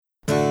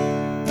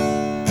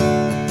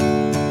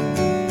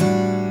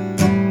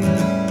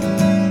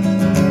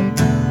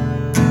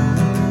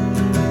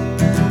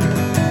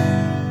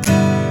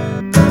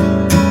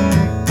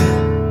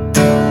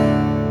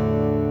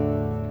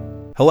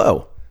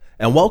Hello,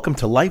 and welcome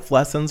to Life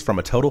Lessons from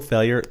a Total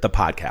Failure, the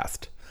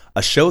podcast,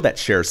 a show that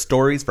shares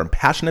stories from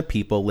passionate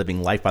people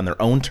living life on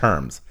their own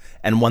terms,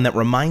 and one that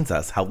reminds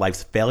us how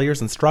life's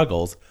failures and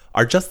struggles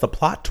are just the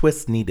plot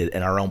twists needed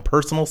in our own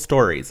personal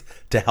stories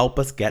to help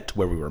us get to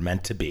where we were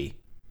meant to be.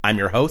 I'm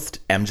your host,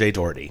 MJ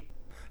Doherty.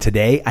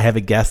 Today, I have a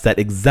guest that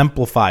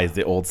exemplifies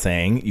the old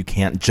saying, you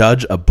can't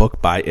judge a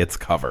book by its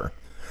cover.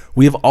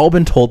 We have all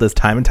been told this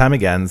time and time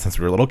again since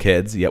we were little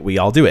kids, yet we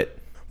all do it.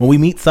 When we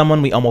meet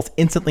someone, we almost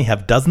instantly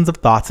have dozens of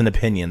thoughts and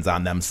opinions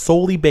on them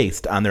solely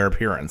based on their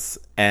appearance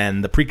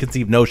and the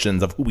preconceived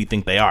notions of who we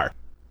think they are.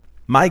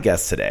 My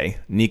guest today,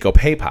 Nico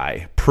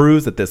Peipai,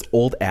 proves that this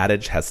old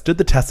adage has stood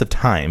the test of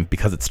time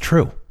because it's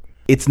true.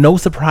 It's no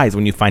surprise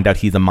when you find out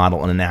he's a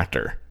model and an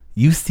actor.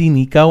 You see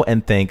Nico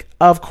and think,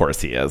 of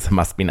course he is,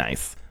 must be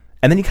nice.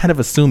 And then you kind of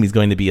assume he's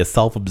going to be a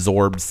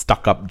self-absorbed,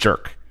 stuck-up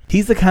jerk.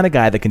 He's the kind of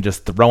guy that can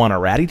just throw on a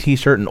ratty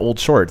t-shirt and old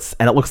shorts,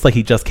 and it looks like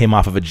he just came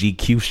off of a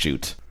GQ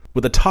shoot.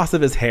 With a toss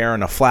of his hair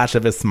and a flash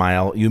of his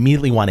smile, you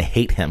immediately want to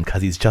hate him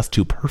because he's just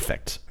too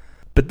perfect.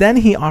 But then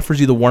he offers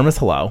you the warmest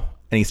hello,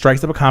 and he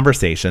strikes up a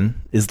conversation,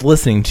 is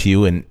listening to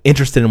you and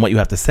interested in what you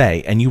have to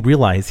say, and you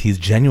realize he's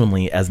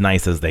genuinely as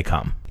nice as they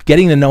come.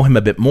 Getting to know him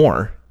a bit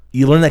more,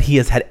 you learn that he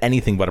has had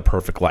anything but a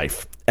perfect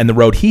life, and the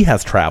road he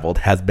has traveled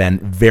has been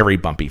very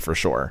bumpy for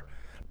sure.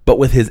 But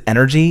with his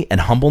energy and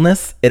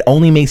humbleness, it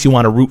only makes you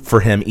want to root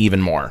for him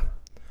even more.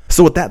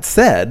 So with that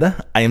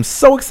said, I am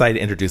so excited to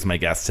introduce my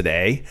guest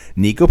today,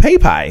 Nico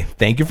Peipai.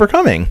 Thank you for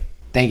coming.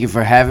 Thank you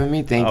for having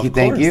me. Thank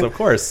you. Of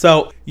course.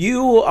 So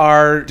you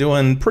are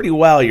doing pretty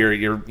well.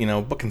 You're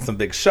booking some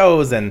big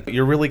shows, and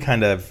you're really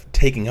kind of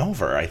taking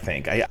over, I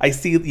think. I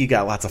see you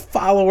got lots of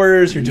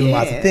followers. You're doing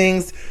lots of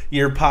things.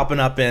 You're popping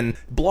up in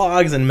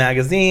blogs and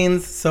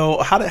magazines. So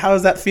how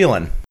is that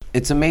feeling?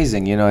 It's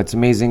amazing. It's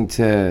amazing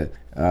to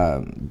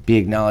be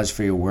acknowledged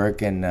for your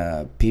work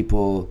and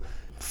people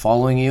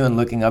following you and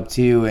looking up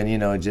to you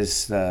and,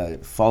 just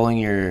following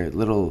your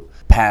little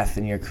path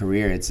in your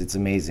career. It's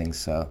amazing.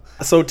 So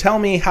tell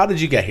me, how did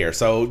you get here?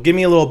 So give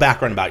me a little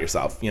background about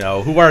yourself.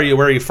 Who are you?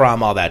 Where are you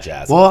from? All that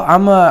jazz. Well,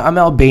 I'm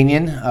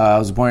Albanian. I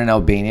was born in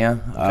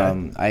Albania. Okay.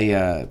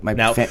 I'm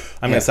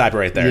going to stop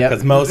right there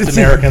because most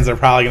Americans are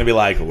probably going to be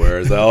like,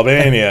 "Where's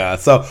Albania?"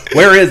 So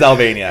where is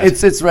Albania?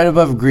 It's right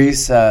above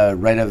Greece,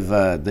 right of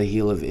the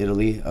heel of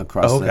Italy,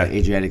 across the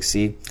Adriatic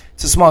Sea.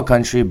 It's a small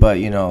country, but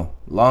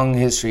long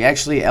history.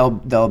 Actually,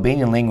 the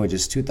Albanian language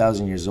is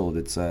 2,000 years old.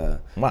 It's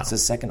it's the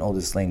second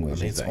oldest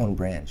language. Amazing. Its own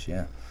branch.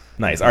 Yeah.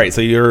 Nice. All right.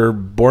 So you're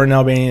born in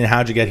Albania. And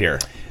how'd you get here?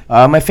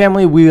 My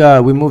family,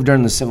 we moved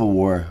during the Civil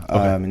War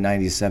in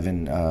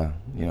 '97.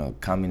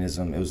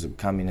 Communism. It was a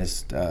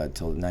communist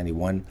till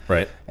 '91.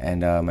 Right.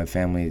 And my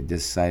family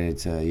decided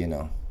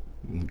to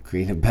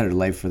create a better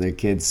life for their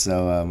kids.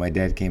 So my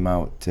dad came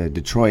out to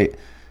Detroit.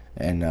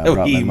 And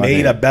he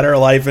made a better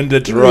life in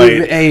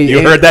Detroit.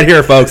 You heard that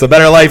here, folks. A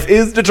better life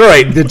is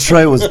Detroit.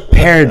 Detroit was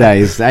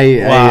paradise.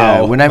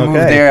 When I moved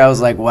there, I was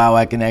like, wow,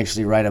 I can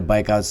actually ride a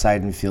bike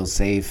outside and feel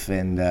safe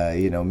and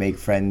make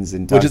friends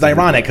and talk. Which is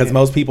ironic because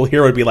most people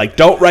here would be like,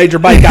 don't ride your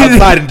bike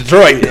outside in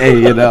Detroit.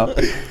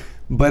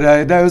 But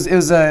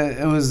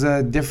it was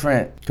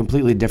a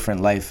completely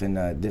different life and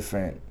a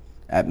different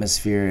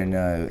atmosphere.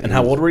 And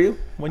how old were you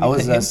when you I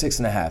was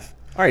 6.5.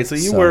 All right, so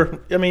you were.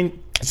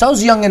 So I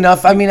was young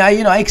enough.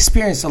 I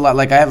experienced a lot.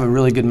 Like I have a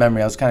really good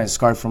memory. I was kind of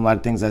scarred from a lot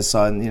of things I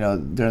saw,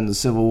 during the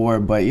Civil War.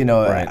 But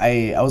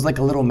right. I was like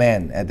a little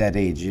man at that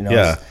age.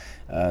 I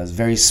was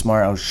very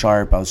smart. I was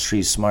sharp. I was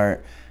street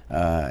smart.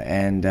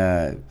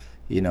 I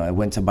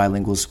went to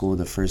bilingual school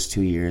the first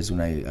 2 years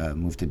when I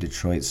moved to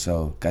Detroit.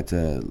 So got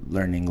to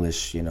learn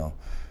English.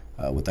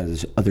 With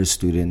other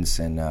students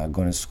and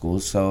going to school.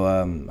 So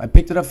I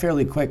picked it up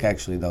fairly quick,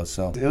 actually, though.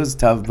 So it was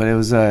tough, but it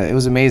was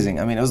amazing.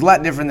 It was a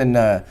lot different than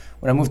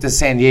when I moved to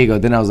San Diego.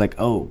 Then I was like,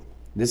 oh,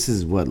 this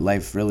is what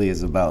life really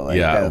is about. Like,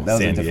 that was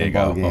San a different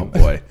Diego. ballgame. Oh,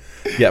 boy.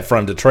 Yeah,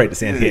 from Detroit to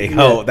San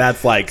Diego.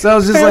 That's like So I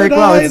was just paradise. like,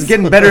 wow, it's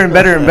getting better and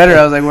better and better.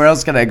 I was like, where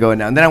else can I go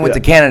now? And then I went to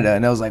Canada,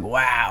 and I was like,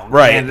 wow,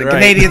 man, the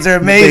Canadians are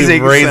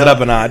amazing. They raise it up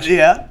a notch.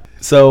 Yeah.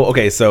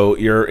 So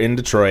you're in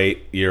Detroit,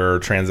 you're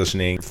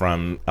transitioning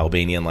from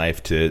Albanian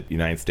life to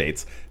United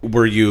States.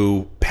 Were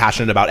you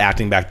passionate about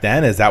acting back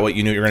then? Is that what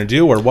you knew you were going to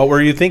do? Or what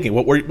were you thinking?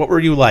 What were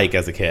you like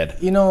as a kid?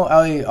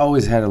 I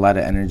always had a lot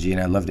of energy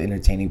and I loved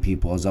entertaining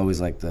people. I was always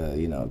like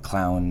the,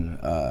 clown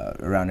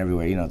around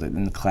everywhere,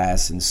 in the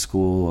class, in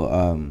school.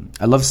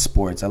 I love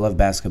sports. I love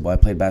basketball. I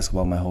played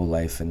basketball my whole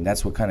life, and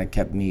that's what kind of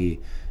kept me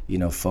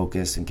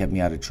focused and kept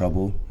me out of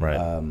trouble. Right.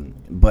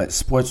 But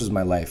sports was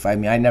my life. I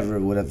never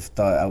would have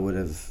thought I would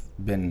have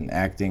been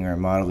acting or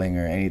modeling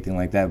or anything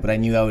like that, but I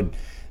knew I would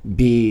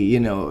be,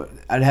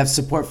 I'd have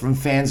support from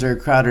fans or a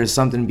crowd or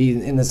something,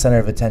 be in the center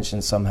of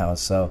attention somehow.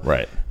 So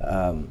right.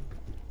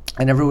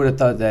 I never would have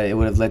thought that it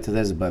would have led to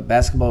this, but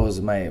basketball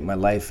was my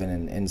life.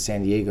 And in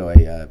San Diego,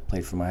 I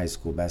played for my high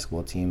school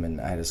basketball team,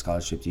 and I had a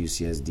scholarship to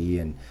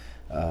UCSD. And,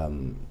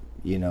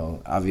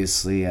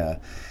 obviously,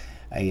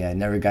 I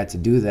never got to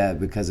do that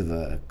because of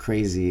a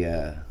crazy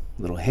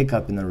little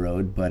hiccup in the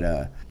road, but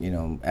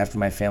after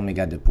my family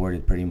got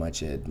deported, pretty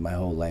much my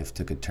whole life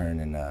took a turn,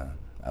 and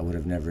I would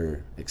have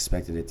never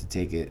expected it to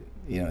take it,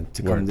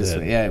 to come this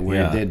way. Yeah,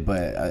 it did.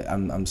 But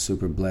I'm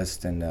super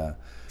blessed, and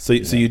so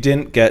you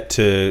didn't get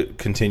to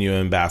continue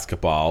in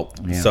basketball.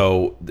 Yeah.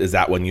 So is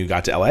that when you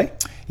got to LA?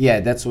 Yeah,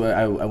 that's where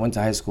I went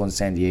to high school in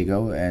San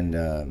Diego, and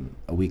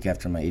a week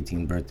after my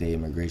 18th birthday,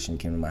 immigration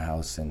came to my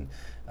house, and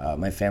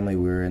my family,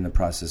 we were in the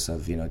process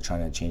of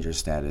trying to change our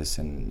status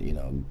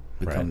and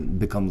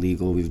become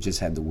legal. We've just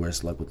had the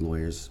worst luck with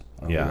lawyers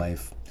our whole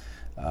life,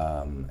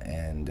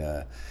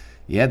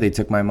 they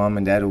took my mom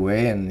and dad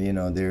away, and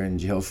they're in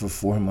jail for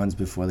 4 months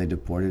before they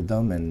deported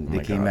them, and they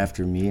came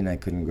after me, and I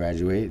couldn't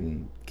graduate,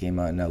 and came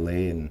out in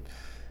LA and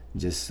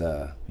just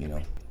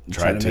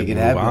tried to make it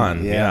happen.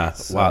 On. Yeah.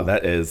 So, wow,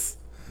 that is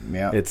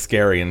it's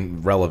scary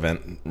and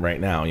relevant right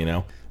now.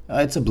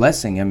 It's a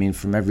blessing. I mean,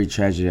 from every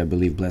tragedy, I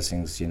believe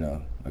blessings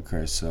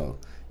occur. So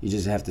you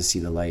just have to see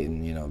the light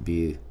and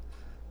be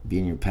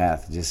in your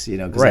path. Just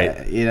cause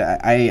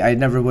I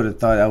never would have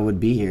thought I would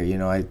be here.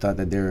 I thought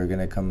that they were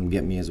gonna come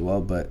get me as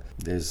well, but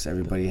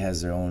everybody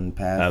has their own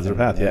path.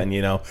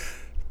 And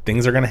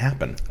things are gonna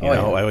happen. I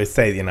always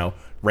say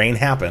rain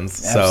happens,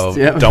 so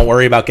don't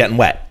worry about getting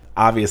wet.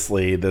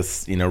 Obviously,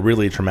 this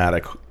really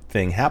traumatic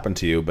thing happened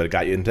to you, but it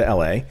got you into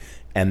LA.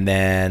 And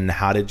then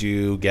how did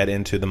you get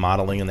into the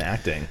modeling and the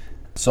acting?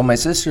 So my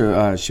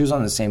sister, she was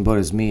on the same boat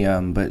as me,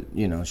 but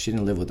she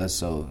didn't live with us,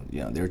 so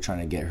they were trying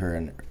to get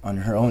her on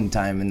her own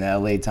time in the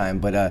LA time.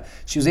 But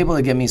she was able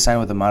to get me signed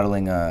with a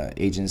modeling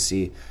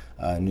agency,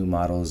 New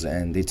Models,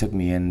 and they took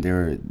me in.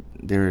 They're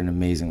an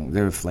amazing.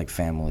 They're like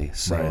family.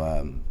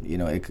 So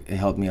it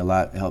helped me a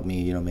lot. It helped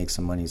me make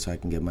some money so I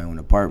can get my own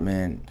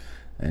apartment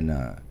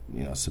and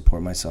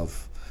support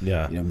myself.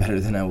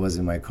 Better than I was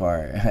in my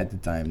car at the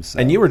time. So.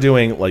 And you were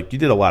doing you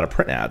did a lot of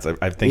print ads.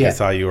 I think I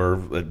saw you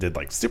did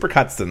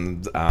Supercuts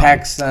and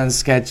PacSun,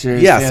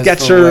 Skechers. Yeah,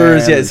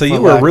 Skechers. Yeah, so you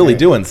were really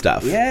doing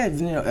stuff. Yeah,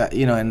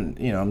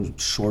 I'm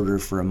shorter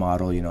for a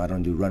model. I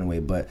don't do runway,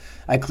 but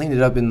I cleaned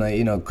it up in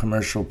the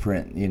commercial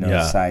print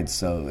side.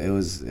 So it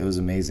was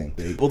amazing.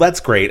 Well,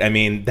 that's great. I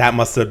mean, that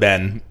must have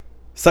been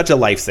such a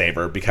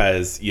lifesaver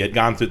because you had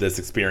gone through this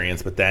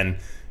experience, but then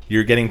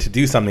you're getting to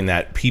do something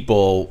that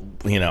people,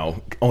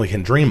 only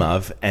can dream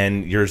of,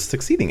 and you're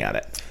succeeding at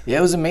it. Yeah,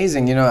 it was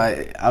amazing.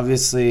 I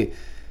obviously,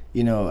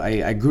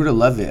 I grew to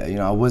love it.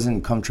 I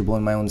wasn't comfortable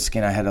in my own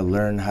skin. I had to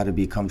learn how to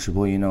be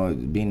comfortable,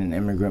 being an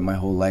immigrant my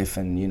whole life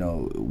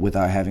and,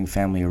 without having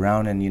family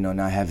around and,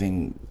 not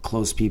having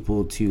close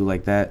people to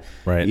like that.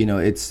 Right.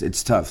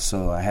 It's tough.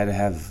 So I had to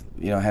have,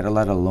 I had a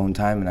lot of alone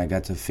time and I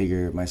got to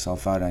figure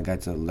myself out and I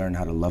got to learn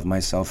how to love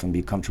myself and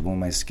be comfortable in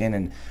my skin.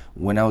 And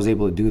when I was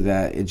able to do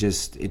that,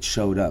 it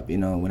showed up.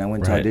 When I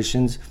went to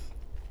auditions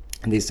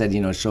and they said,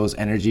 shows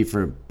energy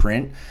for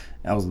print,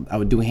 I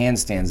would do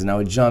handstands and I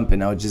would jump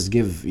and I would just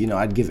give,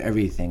 I'd give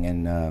everything.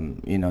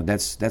 And,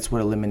 that's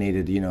what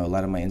eliminated, a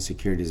lot of my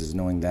insecurities is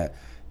knowing that,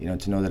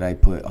 to know that I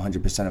put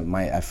 100% of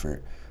my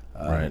effort.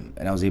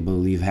 And I was able to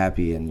leave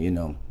happy and,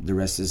 the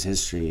rest is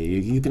history.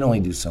 You can only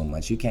do so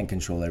much. You can't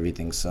control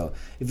everything. So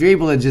if you're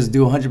able to just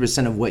do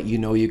 100% of what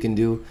you can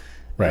do,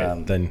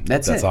 then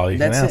that's all you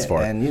can ask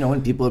for. And,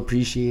 when people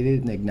appreciate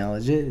it and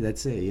acknowledge it,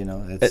 that's it,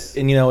 That's...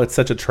 And, it's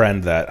such a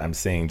trend that I'm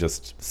seeing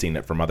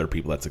it from other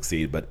people that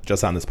succeed. But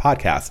just on this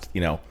podcast,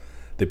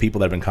 the people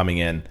that have been coming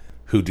in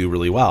who do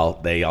really well,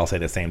 they all say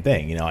the same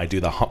thing. I do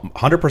the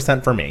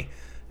 100% for me.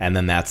 And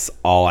then that's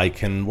all I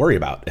can worry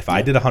about. If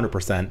I did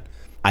 100%,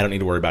 I don't need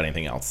to worry about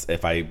anything else.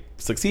 If I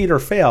succeed or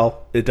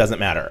fail, it doesn't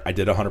matter. I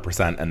did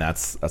 100%, and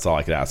that's all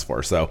I could ask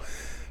for. So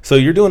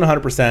you're doing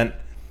 100%.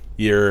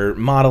 You're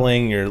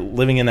modeling. You're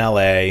living in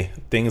LA.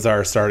 Things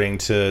are starting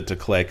to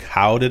click.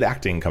 How did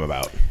acting come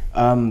about?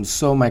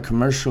 So my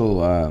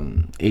commercial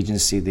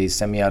agency, they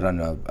sent me out on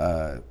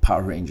a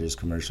Power Rangers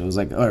commercial. It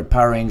was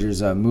Power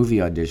Rangers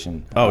movie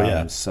audition. Oh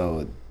yeah.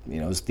 So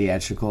it was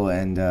theatrical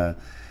and.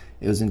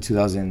 It was in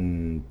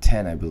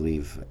 2010, I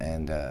believe,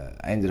 and I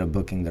ended up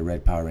booking the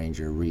Red Power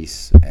Ranger,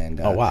 Reese.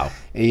 And oh wow!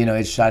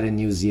 It's shot in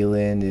New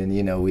Zealand,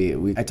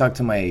 and I talked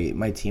to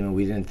my team, and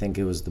we didn't think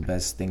it was the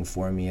best thing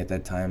for me at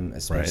that time,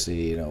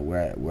 especially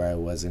where I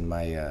was in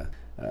my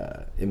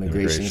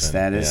immigration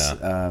status.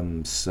 Yeah.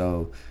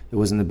 So it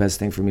wasn't the best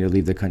thing for me to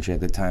leave the country at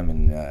the time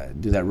and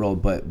do that role.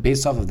 But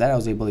based off of that, I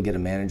was able to get a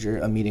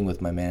meeting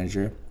with my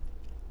manager.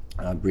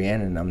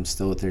 Brianne, and I'm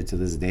still with her to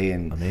this day.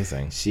 And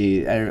amazing.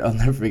 I'll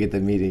never forget the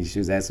meeting. She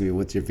was asking me,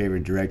 "What's your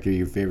favorite director?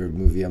 Your favorite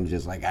movie?" I'm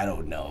just like, I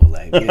don't know.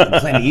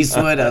 Clint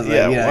Eastwood. I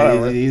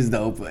was he's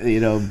dope.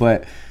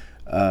 But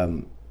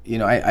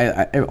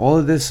I all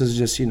of this is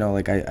just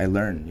I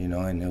learned.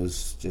 And it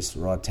was just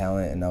raw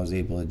talent, and I was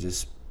able to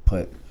just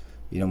put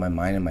my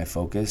mind and my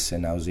focus,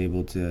 and I was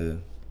able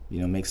to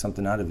make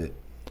something out of it.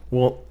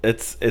 Well,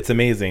 it's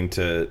amazing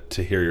to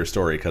hear your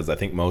story because I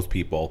think most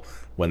people,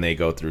 when they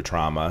go through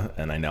trauma,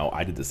 and I know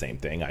I did the same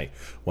thing.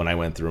 When I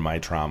went through my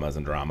traumas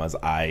and dramas,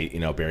 I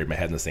buried my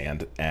head in the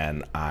sand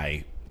and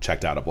I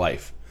checked out of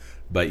life.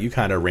 but you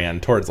kind of ran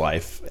towards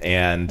life.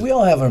 And we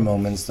all have our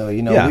moments, though.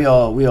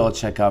 We all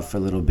check out for a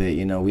little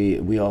bit.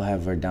 We all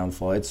have our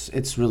downfall.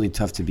 It's really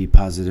tough to be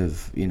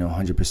positive,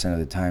 100% of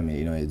the time.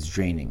 It's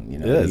draining.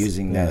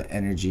 Using that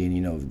energy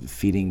and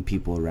feeding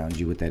people around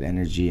you with that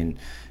energy, and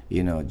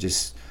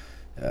just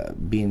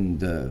being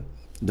the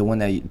one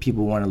that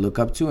people want to look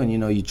up to, and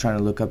you're trying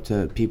to look up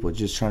to people,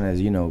 just trying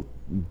to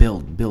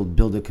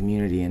build a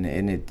community, and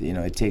it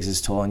it takes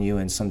its toll on you,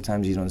 and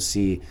sometimes you don't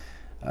see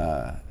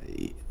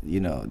you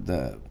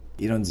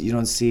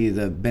don't see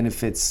the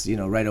benefits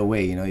right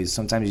away.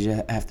 Sometimes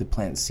you have to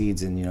plant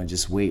seeds and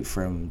just wait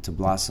for them to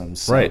blossom.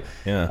 So, right.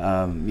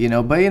 Yeah.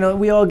 But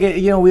we all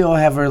get we all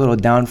have our little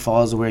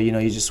downfalls where you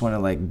just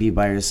want to be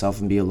by yourself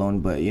and be alone,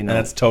 but and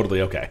that's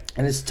totally okay.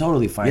 And it's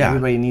totally fine. Yeah.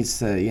 Everybody needs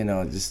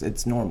to just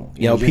it's normal.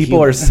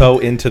 People are so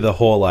into the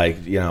whole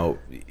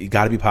you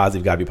got to be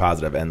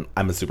positive, and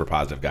I'm a super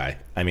positive guy.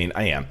 I mean,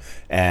 I am,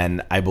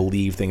 and I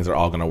believe things are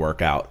all going to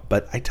work out.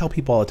 But I tell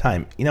people all the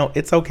time,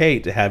 it's okay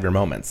to have your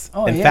moments.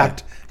 In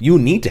fact, you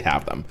need to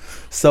have them.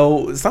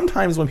 So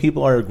sometimes when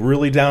people are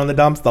really down in the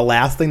dumps, the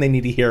last thing they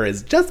need to hear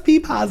is just be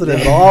positive.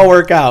 It'll all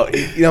work out.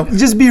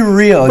 Just be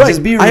real. Right.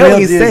 Just be real. I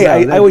always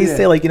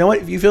say, you know what?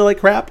 If you feel like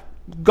crap,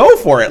 go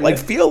for it.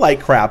 Feel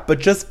like crap, but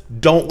just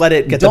don't let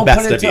it get the best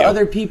of you. Don't put it to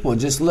other people.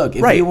 Just look.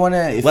 If you want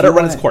to... Let it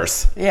run its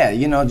course. Yeah,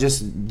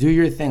 just do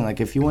your thing.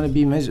 If you want to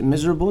be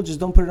miserable,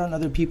 just don't put it on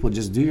other people.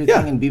 Just do your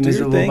thing and be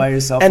miserable by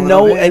yourself.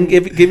 And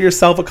give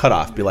yourself a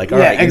cutoff. Be like, all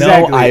right,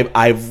 exactly.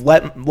 I've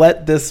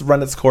let this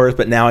run its course,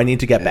 but now I need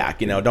to get back.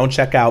 Don't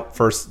check out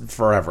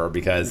forever,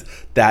 because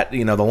that,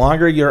 the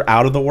longer you're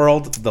out of the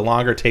world, the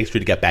longer it takes for you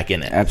to get back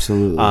in it.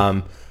 Absolutely.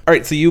 All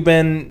right, so you've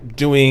been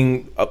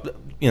doing...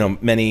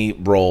 many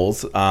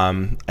roles.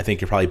 I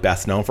think you're probably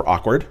best known for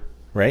Awkward,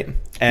 right?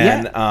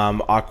 And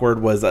Awkward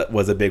was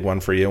a big one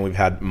for you, and we've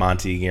had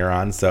Monty here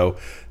on, so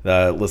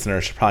the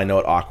listeners should probably know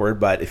what Awkward.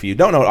 But if you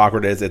don't know what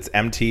Awkward is, it's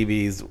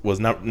MTV's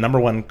number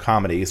one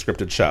comedy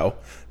scripted show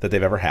that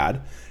they've ever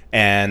had.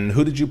 And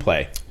who did you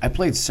play? I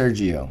played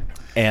Sergio.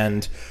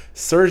 And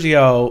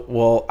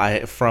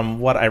Sergio, from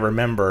what I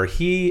remember,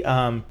 he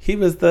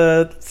was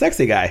the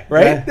sexy guy,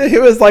 right? Yeah. He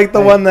was the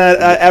one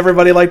that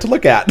everybody liked to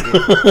look at.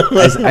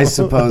 I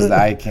suppose the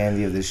eye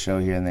candy of the show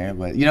here and there,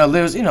 but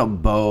there's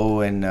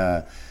Bo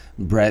and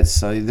Brett,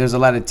 so there's a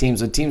lot of teams.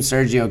 So Team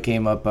Sergio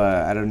came up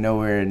out of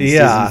nowhere in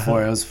season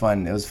 4. It was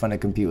fun. It was fun to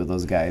compete with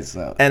those guys.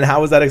 So. And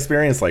how was that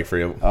experience like for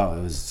you?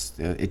 Oh,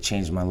 it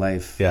changed my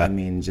life. Yeah. I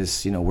mean,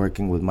 just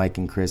working with Mike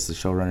and Chris, the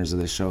showrunners of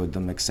the show,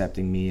 them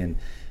accepting me and.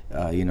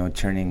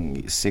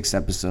 Turning 6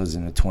 episodes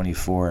into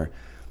 24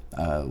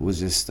 was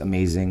just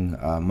amazing.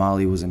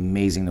 Molly was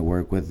amazing to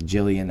work with.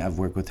 Jillian, I've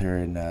worked with her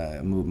in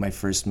my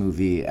first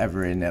movie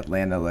ever in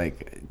Atlanta,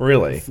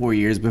 really 4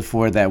 years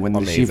before that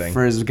when she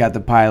first got the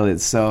pilot.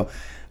 So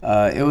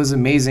it was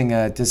amazing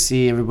to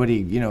see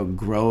everybody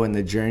grow in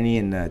the journey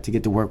and to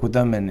get to work with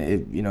them, and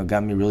it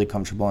got me really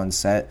comfortable on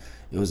set.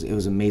 It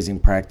was amazing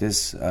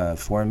practice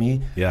for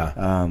me.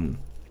 Yeah.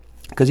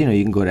 Because you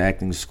can go to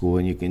acting school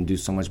and you can do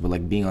so much,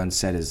 but being on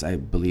set is, I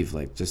believe,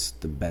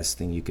 just the best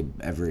thing you could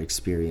ever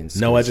experience.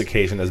 No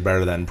education is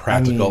better than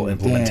practical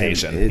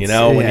implementation.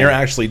 When you're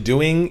actually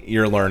doing,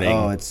 you're learning.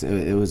 Oh,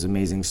 it was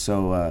amazing.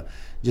 So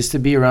just to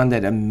be around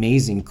that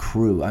amazing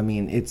crew, I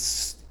mean,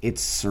 it's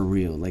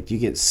surreal. You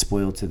get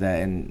spoiled to that,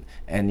 and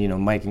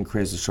Mike and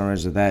Chris, the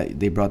showrunners of that,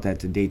 they brought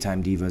that to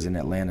Daytime Divas in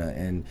Atlanta,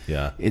 and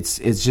it's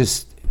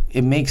just.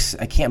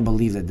 I can't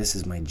believe that this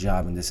is my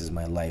job and this is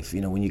my life.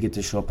 When you get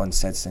to show up on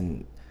sets,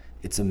 and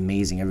it's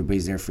amazing.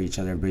 Everybody's there for each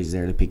other. Everybody's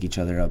there to pick each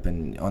other up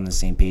and on the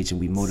same page,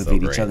 and we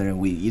motivate each other, and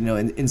we,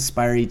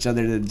 inspire each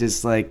other to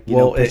just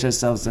push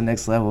ourselves to the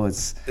next level.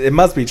 It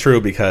must be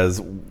true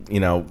because,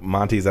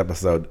 Monty's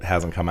episode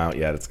hasn't come out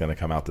yet. It's going to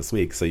come out this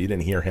week. So you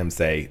didn't hear him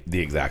say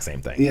the exact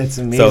same thing. Yeah, it's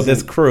amazing. So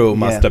this crew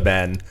must have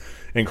been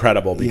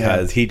incredible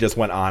because he just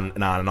went on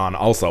and on and on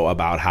also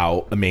about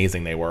how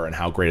amazing they were and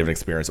how great of an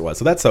experience it was.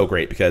 So that's so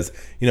great because,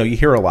 you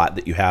hear a lot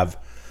that you have,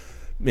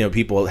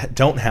 people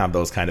don't have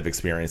those kind of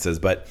experiences,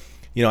 but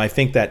I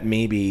think that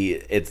maybe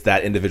it's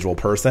that individual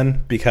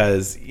person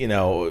because,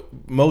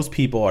 most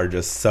people are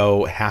just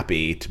so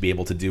happy to be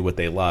able to do what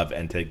they love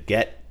and to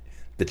get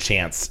the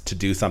chance to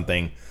do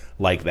something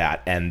like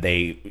that. And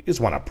they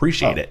just want to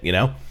appreciate it,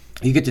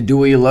 You get to do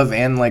what you love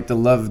and to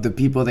love the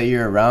people that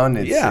you're around.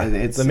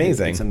 It's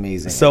amazing. It's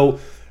amazing.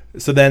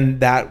 So then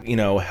that,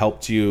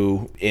 helped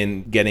you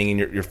in getting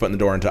your foot in the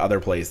door into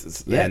other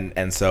places. Yeah.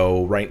 And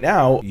so right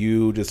now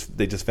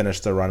they just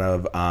finished the run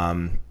of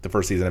the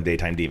first season of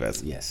Daytime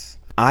Divas. Yes.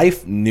 I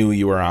knew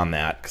you were on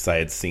that because I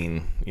had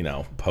seen,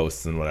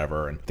 posts and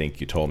whatever, and I think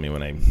you told me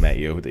when I met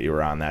you that you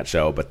were on that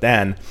show. But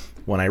then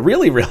when I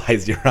really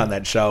realized you were on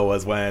that show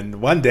was when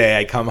one day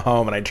I come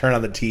home and I turn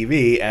on the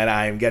TV and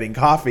I'm getting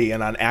coffee,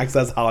 and on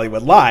Access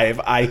Hollywood Live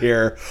I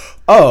hear,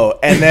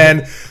 and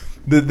then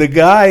the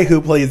guy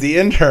who plays the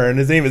intern,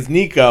 his name is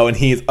Nico, and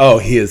he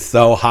is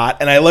so hot.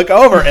 And I look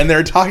over and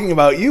they're talking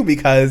about you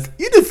because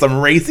you did some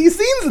racy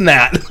scenes in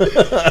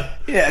that.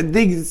 Yeah, I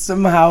think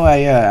somehow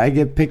I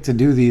get picked to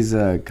do these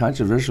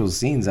controversial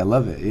scenes. I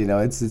love it.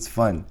 It's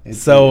fun. The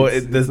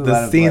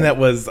scene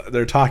that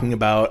they're talking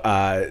about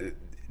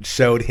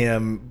showed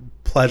him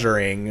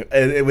pleasuring.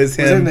 It was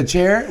him. Was it in the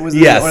chair? Or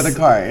the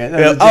car?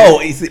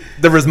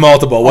 There was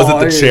multiple. Was it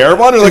the chair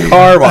one or the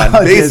car one?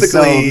 Basically,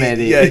 so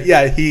many.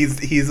 Yeah.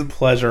 He's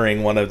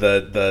pleasuring one of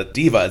the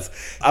divas.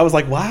 I was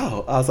like,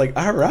 wow. I was like,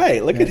 all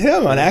right, look at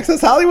him on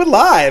Access Hollywood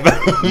Live,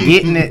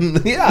 getting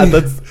it. Yeah,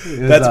 that's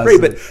awesome.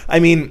 Great. But I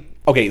mean,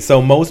 okay,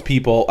 so most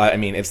people,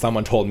 if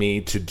someone told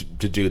me to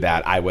do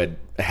that, I would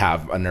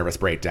have a nervous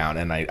breakdown,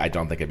 and I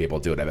don't think I'd be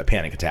able to do it. I have a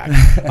panic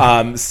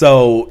attack.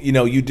 So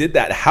you did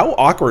that. How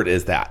awkward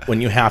is that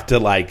when you have to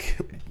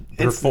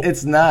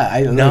It's not.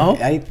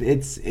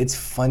 It's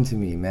fun to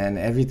me, man.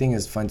 Everything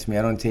is fun to me.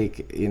 I don't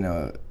take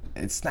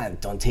it's not.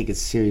 Don't take it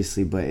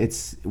seriously, but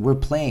we're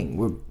playing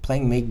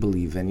make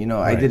believe, and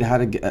right. I did How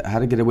to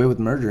Get Away with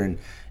Murder, and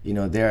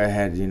there I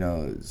had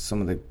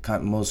some of the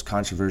most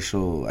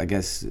controversial, I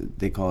guess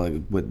they call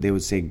it what they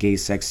would say, gay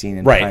sex scene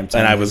in right. primetime.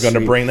 And I was going to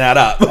bring that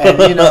up. And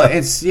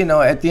it's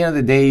at the end of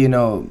the day,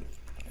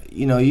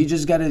 you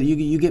just gotta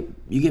you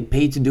get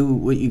paid to do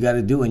what you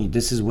gotta do, and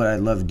this is what I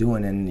love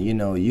doing, and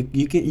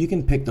you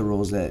can pick the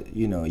roles that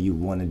you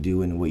want to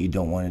do and what you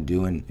don't want to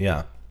do, and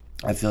yeah.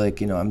 I feel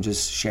like I'm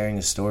just sharing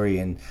a story,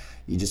 and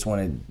you just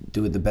want to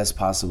do it the best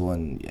possible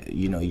and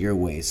your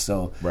way.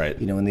 So right.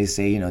 When they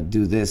say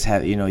do this,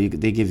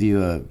 they give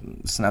you a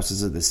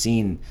synopsis of the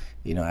scene.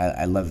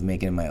 I love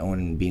making it my own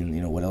and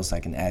being what else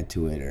I can add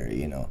to it, or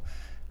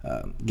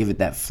give it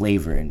that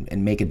flavor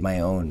and make it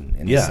my own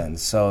in a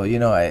sense. So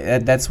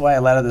that's why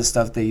a lot of the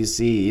stuff that you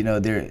see,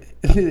 they're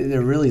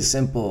really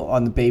simple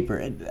on the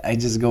paper. I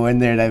just go in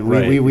there and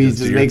we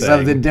just make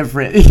something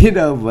different,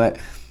 but.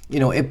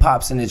 It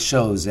pops and it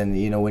shows, and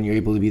when you're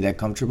able to be that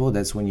comfortable,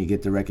 that's when you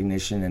get the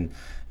recognition, and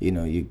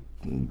you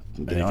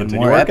get on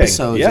more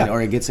episodes,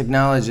 or it gets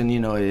acknowledged, and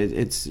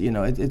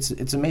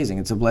it's amazing.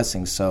 It's a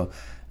blessing. So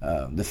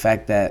the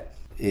fact that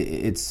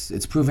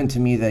it's proven to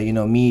me that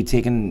me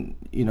taking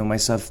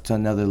myself to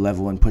another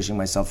level and pushing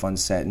myself on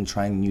set and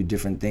trying new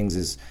different things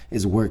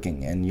is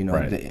working, and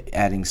right.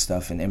 Adding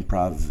stuff and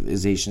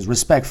improvisations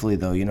respectfully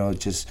though,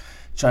 just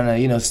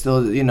trying to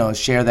still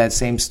share that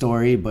same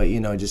story, but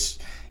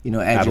just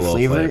add your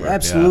flavor.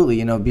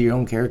 Absolutely, be your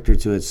own character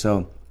to it.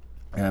 So,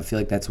 and I feel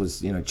like that's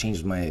what's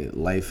changed my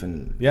life,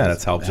 and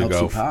that's helped you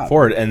go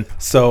forward. And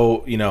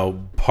so,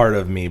 part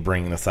of me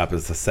bringing this up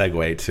is a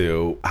segue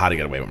to How to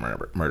Get Away with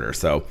Murder.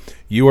 So,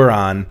 you were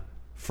on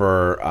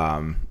for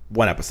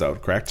one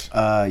episode, correct?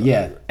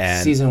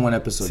 And season 1,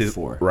 episode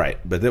 4. Right,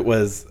 but it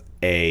was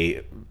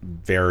a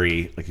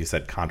very, like you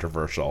said,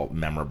 controversial,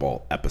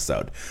 memorable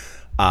episode.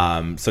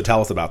 So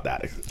tell us about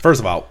that. First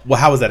of all,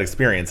 how was that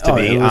experience to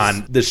be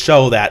on the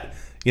show that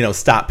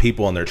stopped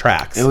people in their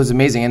tracks? It was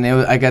amazing, and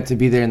I got to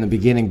be there in the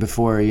beginning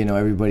before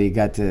everybody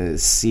got to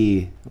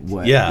see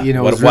what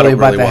was really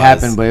about to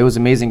happen. But it was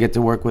amazing. Get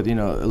to work with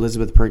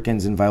Elizabeth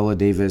Perkins and Viola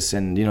Davis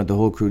and the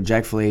whole crew.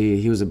 Jack Flaherty,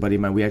 he was a buddy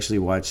of mine. We actually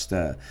watched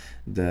the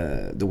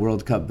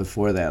World Cup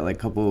before that, like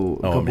couple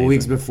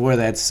weeks before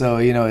that. So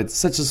it's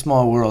such a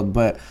small world,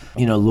 but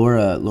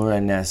Laura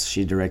Ness,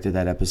 she directed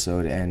that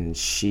episode, and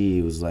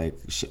she was like,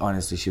 she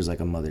was like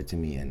a mother to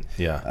me,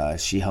 and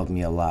she helped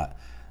me a lot.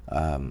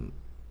 And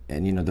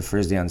the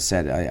first day on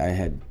set, I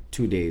had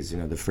 2 days.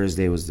 The first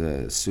day was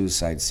the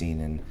suicide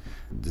scene, and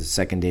the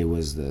second day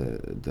was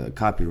the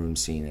copy room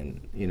scene.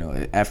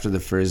 And after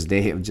the first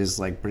day of just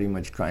like pretty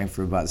much crying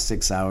for about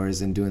 6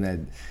 hours and doing that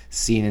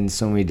scene in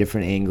so many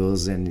different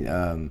angles,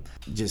 and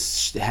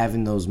just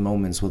having those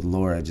moments with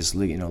Laura, just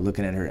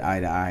looking at her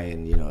eye to eye,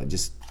 and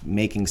just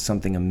making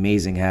something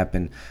amazing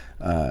happen.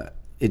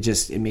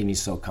 It made me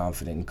so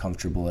confident and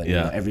comfortable, and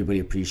everybody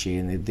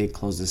appreciated it. And they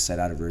closed the set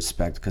out of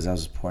respect because I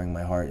was pouring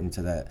my heart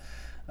into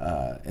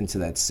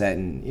that set,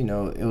 and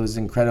it was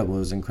incredible. It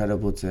was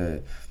incredible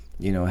to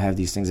have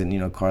these things.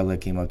 And Carla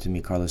came up to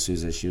me, Carla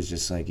Souza. She was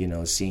just like,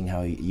 seeing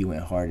how you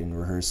went hard in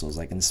rehearsals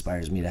like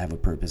inspires me to have a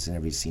purpose in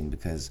every scene,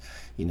 because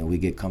we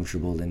get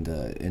comfortable in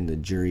the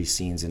jury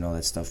scenes and all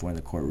that stuff. We're in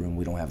the courtroom,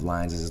 we don't have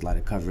lines, there's a lot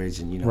of coverage,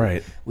 and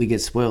right. we get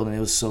spoiled. And it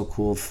was so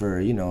cool for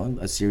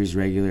a series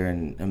regular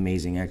and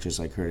amazing actress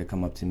like her to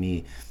come up to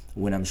me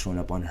when I'm showing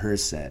up on her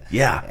set,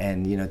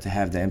 and to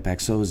have that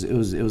impact. So it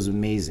was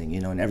amazing,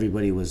 and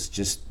everybody was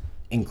just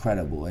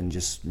incredible and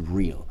just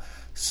real.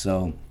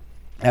 So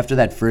after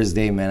that first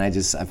day, man, I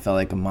felt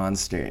like a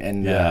monster.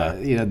 And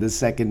the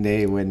second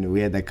day when we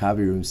had that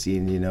copy room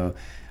scene,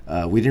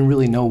 we didn't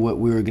really know what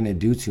we were gonna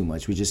do too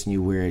much. We just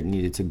knew where it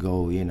needed to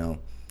go,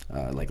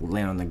 like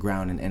land on the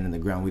ground and end on the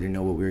ground. We didn't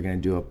know what we were gonna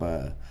do up,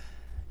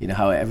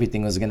 how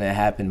everything was gonna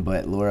happen.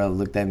 But Laura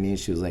looked at me and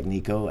she was like,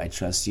 "Nico, I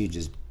trust you.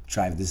 Just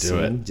drive the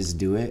scene, just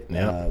do it."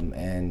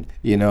 And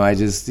I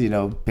just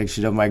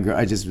pictured up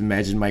I just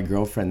imagined my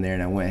girlfriend there,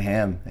 and I went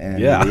ham,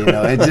 and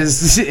it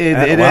just it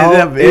ended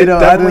up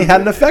definitely had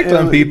an effect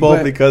on people,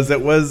 because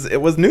it was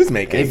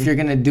newsmaking. If you're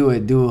gonna do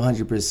it, do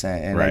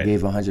 100%, and I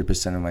gave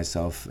 100% of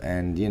myself,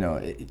 and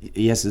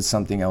yes, it's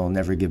something I will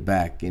never get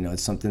back.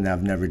 It's something that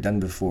I've never done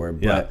before,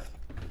 but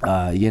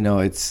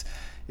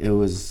It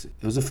was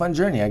a fun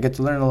journey. I get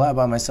to learn a lot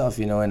about myself,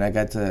 and I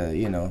got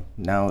to,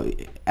 now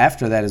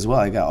after that as well,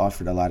 I got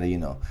offered a lot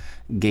of,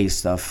 gay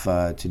stuff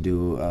to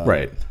do.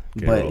 Right.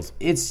 Gay but roles.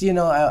 It's,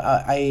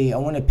 I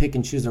want to pick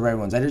and choose the right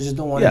ones. I just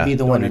don't want to be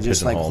the one to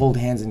just like hold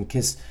hands and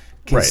kiss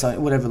right.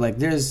 Whatever. Like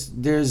there's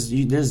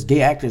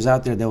gay actors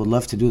out there that would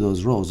love to do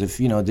those roles. If,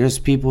 there's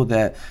people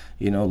that,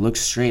 look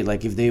straight,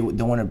 like if they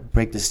don't want to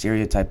break the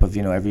stereotype of,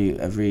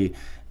 every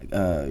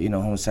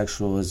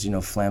homosexual is,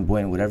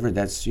 flamboyant, whatever.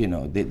 That's,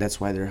 that's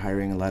why they're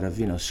hiring a lot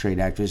of, straight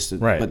actors.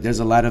 Right. But there's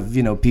a lot of,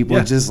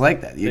 people just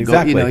like that.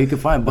 Exactly. You can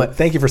find. But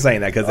thank you for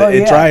saying that, because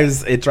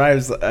it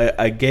drives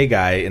a gay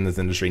guy in this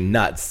industry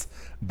nuts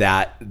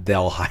that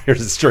they'll hire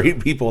straight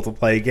people to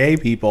play gay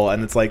people,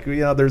 and it's like,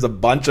 there's a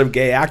bunch of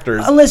gay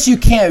actors. Unless you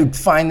can't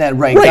find that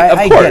right guy.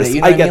 Of course. I get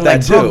it. I get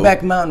that too.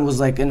 Brokeback Mountain was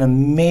like an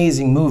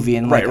amazing movie,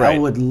 and I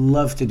would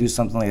love to do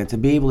something like that, to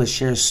be able to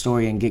share a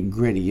story and get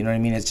gritty. You know what I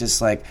mean? It's just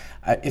like,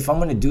 if I'm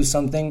going to do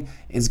something,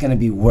 it's going to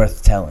be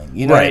worth telling.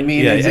 You know what I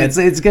mean? Yeah.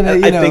 It's going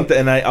to. I think that,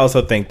 and I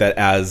also think that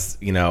as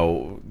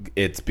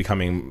it's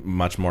becoming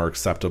much more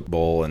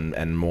acceptable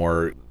and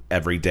more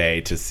every day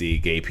to see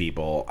gay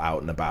people out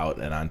and about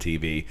and on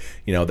TV.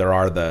 There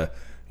are the,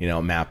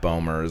 Matt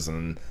Bomers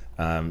and,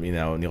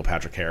 Neil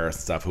Patrick Harris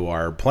and stuff who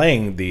are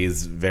playing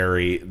these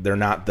they're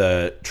not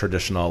the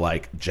traditional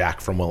like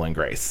Jack from Will and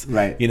Grace.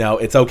 Right.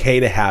 It's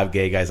okay to have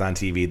gay guys on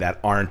TV that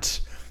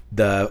aren't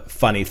the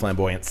funny,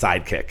 flamboyant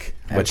sidekick,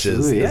 which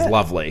is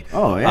lovely.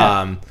 Oh,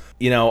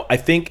 yeah. I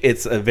think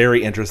it's a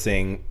very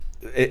interesting,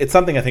 it's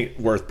something I think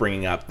worth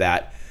bringing up,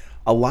 that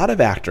a lot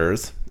of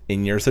actors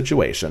in your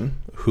situation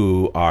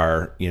who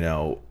are,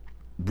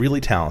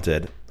 really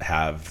talented,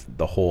 have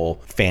the whole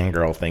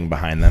fangirl thing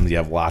behind them. You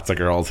have lots of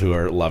girls who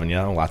are loving you,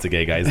 lots of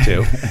gay guys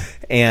too.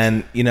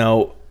 And,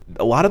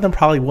 a lot of them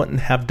probably wouldn't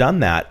have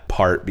done that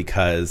part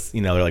because,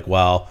 they're like,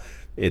 well,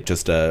 it's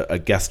just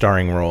a guest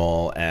starring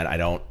role, and I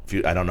don't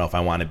know if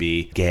I want to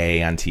be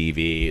gay on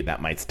TV.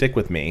 That might stick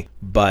with me.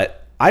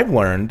 But I've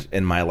learned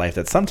in my life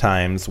that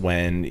sometimes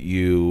when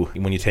you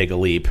take a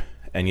leap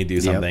and you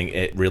do something,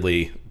 it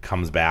really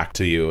comes back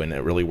to you and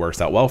it really works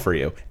out well for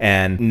you.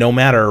 And no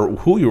matter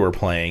who you were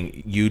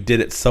playing, you did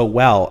it so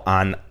well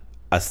on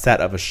a set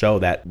of a show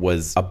that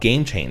was a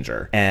game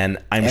changer. And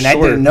I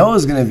didn't know it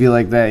was going to be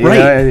like that.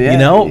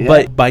 Right.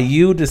 But by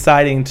you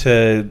deciding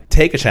to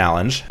take a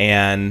challenge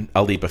and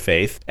a leap of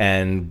faith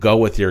and go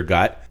with your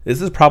gut,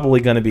 this is probably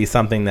going to be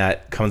something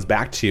that comes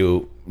back to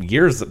you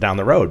years down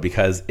the road,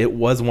 because it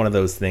was one of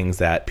those things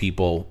that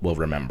people will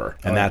remember.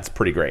 And that's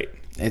pretty great.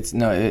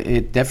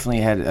 It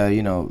definitely had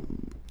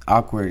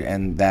awkward,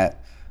 and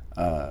that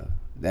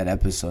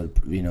episode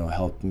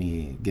helped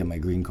me get my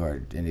green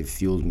card, and it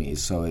fueled me.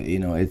 So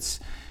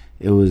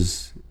it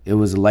was a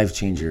life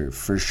changer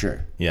for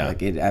sure. Yeah,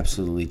 like it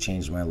absolutely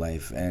changed my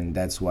life, and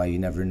that's why you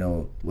never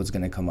know what's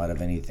gonna come out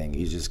of anything.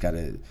 You just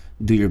gotta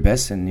do your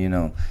best,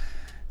 and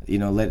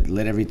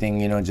let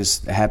everything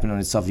just happen on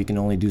itself. You can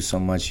only do so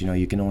much.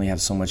 You can only have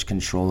so much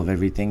control of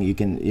everything. You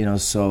can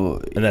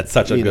and that's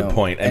such a good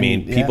point. I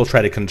mean, people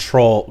try to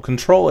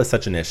control is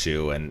such an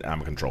issue, and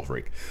I'm a control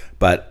freak,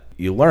 but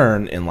you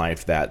learn in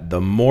life that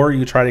the more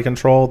you try to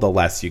control, the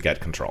less you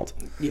get controlled.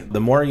 Yeah. The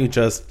more you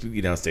just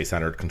stay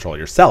centered, control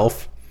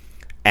yourself,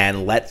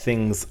 and let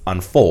things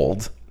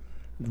unfold,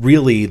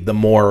 really the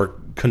more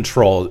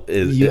control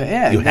you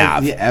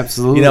have. Yeah,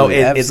 absolutely.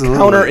 It's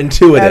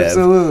counterintuitive,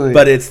 absolutely,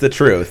 but it's the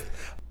truth.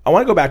 I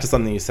want to go back to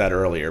something you said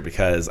earlier,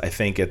 because I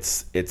think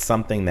it's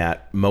something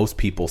that most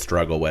people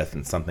struggle with,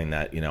 and something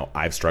that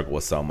I've struggled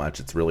with so much.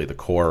 It's really the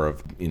core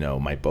of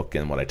my book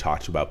and what I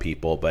talked about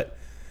people, but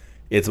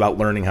it's about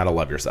learning how to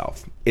love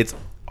yourself. It's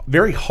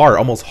very hard,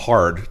 almost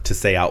hard to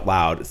say out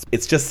loud.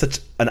 It's just such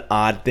an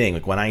odd thing.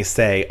 Like when I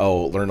say,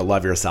 learn to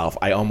love yourself,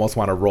 I almost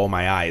want to roll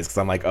my eyes, because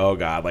I'm like, oh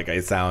God, like I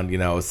sound,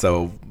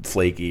 so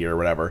flaky or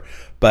whatever.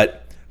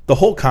 But the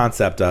whole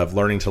concept of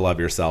learning to love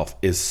yourself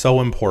is so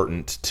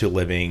important to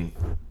living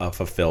a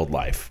fulfilled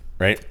life,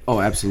 right?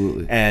 Oh,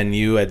 absolutely. And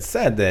you had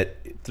said that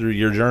through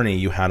your journey,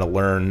 you had to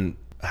learn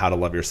how to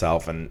love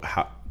yourself and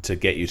how to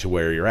get you to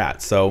where you're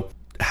at. So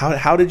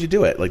how did you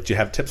do it? Like, do you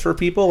have tips for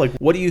people? Like,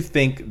 what do you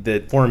think the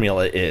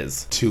formula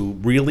is to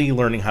really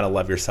learning how to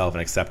love yourself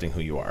and accepting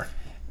who you are?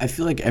 I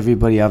feel like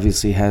everybody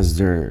obviously has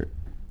their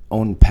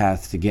own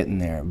path to getting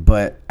there,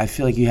 but I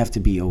feel like you have to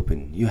be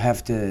open. You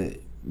have to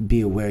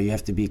be aware. You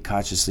have to be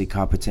consciously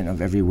competent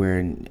of everywhere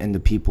and the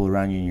people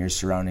around you and your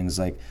surroundings.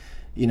 Like,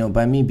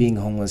 by me being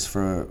homeless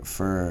for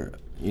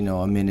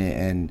a minute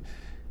and,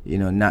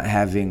 not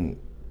having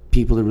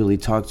people to really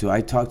talk to,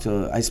 I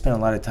spent a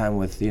lot of time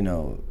with,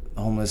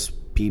 homeless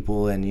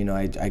people, and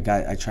I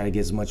try to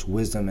get as much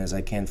wisdom as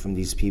I can from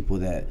these people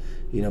that,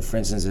 for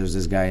instance, there's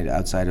this guy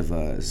outside of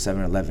a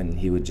 7-Eleven.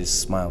 He would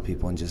just smile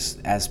people and just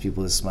ask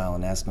people to smile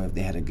and ask them if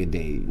they had a good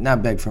day,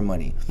 not beg for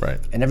money. Right.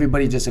 And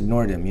everybody just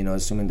ignored him,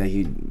 assuming that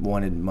he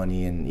wanted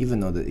money, and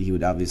even though that he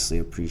would obviously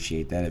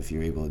appreciate that if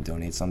you're able to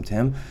donate some to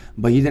him,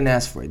 but he didn't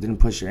ask for it, didn't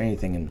push or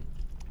anything, and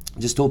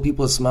just told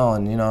people to smile.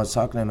 And I was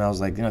talking to him, I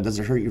was like, does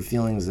it hurt your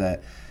feelings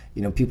that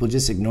people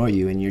just ignore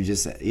you, and you're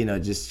just,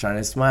 just trying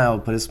to smile,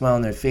 put a smile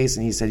on their face.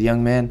 And he said,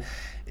 young man,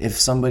 if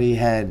somebody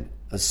had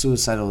a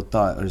suicidal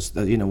thought or,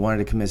 wanted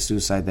to commit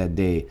suicide that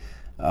day,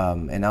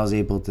 and I was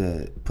able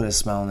to put a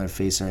smile on their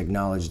face or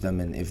acknowledge them,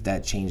 and if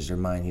that changed their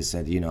mind, he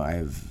said,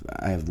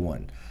 I have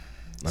won.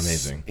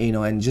 Amazing.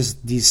 And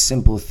just these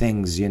simple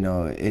things,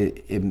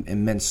 it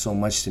meant so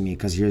much to me,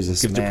 because here's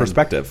this gives man. you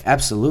perspective.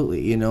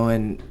 Absolutely.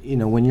 And,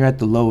 when you're at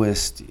the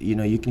lowest,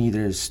 you can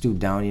either stoop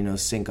down,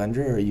 sink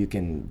under, or you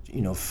can,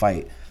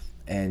 fight.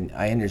 And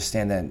I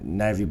understand that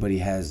not everybody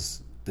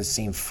has the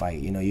same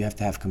fight. You have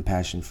to have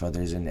compassion for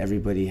others, and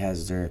everybody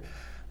has their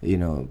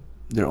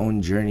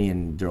own journey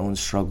and their own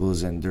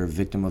struggles, and they're a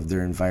victim of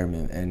their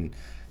environment. And,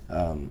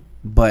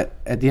 but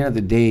at the end of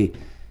the day,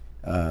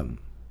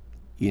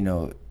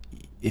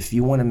 if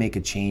you want to make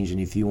a change and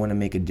if you want to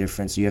make a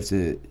difference, you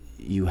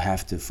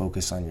have to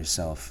focus on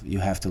yourself. You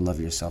have to love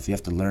yourself. You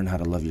have to learn how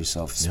to love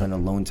yourself. Spend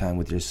alone time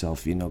with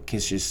yourself.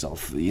 Kiss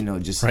yourself.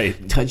 Just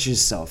touch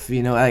yourself.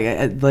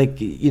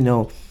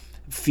 Feel.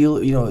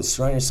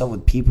 Surround yourself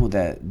with people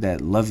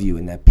that love you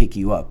and that pick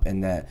you up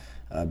and that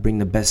bring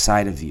the best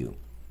side of you.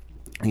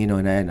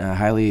 And I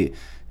highly,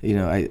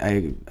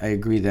 I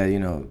agree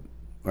that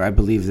or I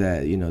believe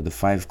that the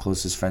 5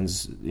 closest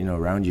friends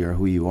around you are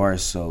who you are.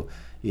 So.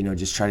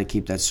 Just try to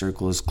keep that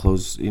circle as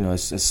close,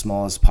 as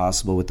small as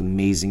possible with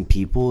amazing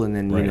people, and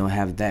then,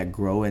 have that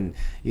grow, and,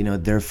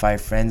 their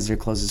 5 friends, their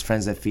closest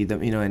friends that feed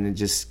them, and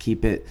just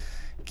keep it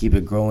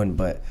growing.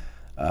 But,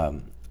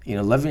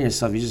 loving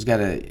yourself, you just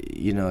gotta,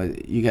 you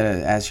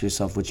gotta ask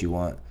yourself what you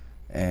want,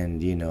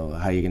 and,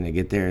 how you're going to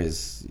get there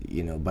is,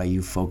 by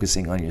you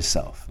focusing on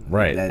yourself.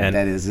 Right. That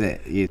is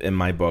it. In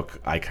my book,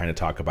 I kind of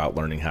talk about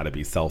learning how to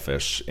be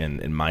selfish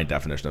in my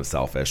definition of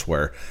selfish,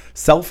 where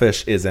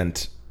selfish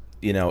isn't,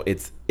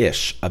 it's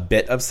a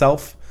bit of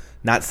self,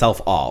 not self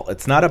all.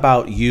 It's not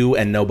about you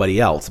and nobody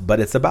else,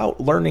 but it's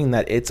about learning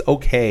that it's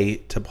okay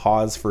to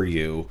pause for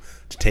you,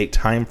 to take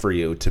time for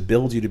you, to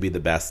build you to be the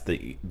best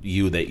that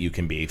you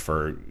can be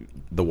for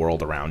the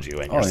world around you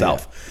and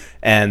yourself. Yeah.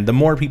 And the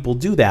more people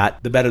do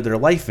that, the better their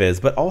life is.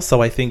 But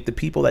also, I think the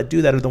people that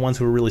do that are the ones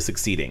who are really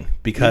succeeding,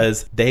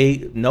 because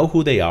they know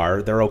who they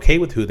are, they're okay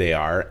with who they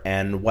are,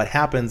 and what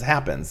happens,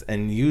 happens.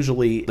 And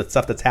usually the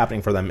stuff that's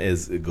happening for them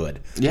is good,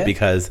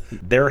 because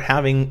they're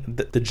having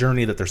the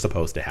journey that they're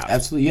supposed to have.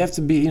 Absolutely. You have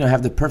to be,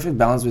 have the perfect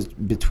balance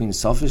between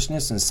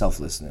selfishness and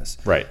selflessness.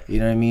 Right. You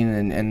know what I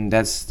mean? And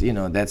that's,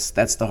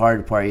 that's the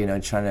hard part,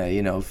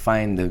 trying to,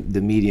 find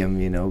the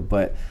medium,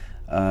 but...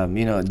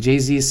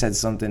 Jay-Z said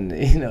something,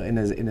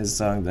 in his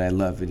song that I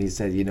love, and he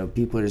said,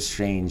 people are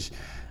strange.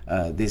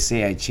 They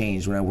say I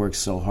changed when I work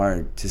so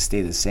hard to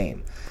stay the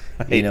same.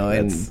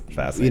 That's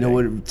fascinating.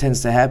 What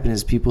tends to happen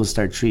is people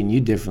start treating you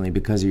differently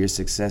because of your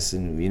success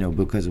and,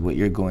 because of what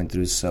you're going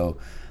through. So,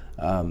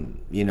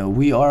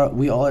 we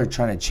all are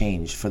trying to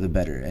change for the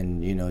better,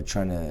 and,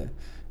 trying to...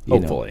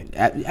 Hopefully.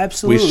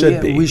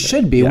 Absolutely. We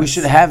should be. Yes. We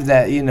should have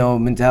that,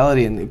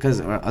 mentality, and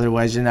because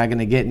otherwise you're not going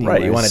to get anywhere.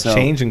 Right. You want to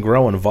change and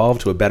grow and evolve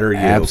to a better you.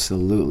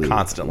 Absolutely.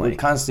 Constantly. We're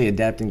constantly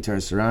adapting to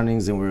our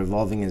surroundings, and we're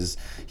evolving as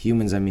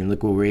humans. I mean,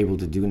 look what we're able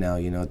to do now.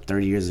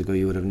 30 years ago,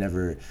 you would have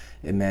never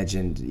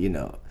imagined,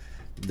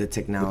 the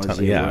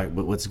technology,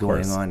 what's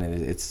going on,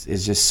 and it's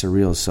just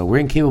surreal. So we're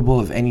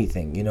incapable of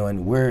anything,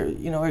 and we're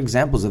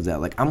examples of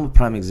that. Like, I'm a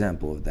prime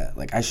example of that.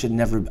 Like, I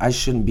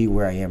shouldn't be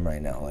where I am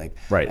right now. Like,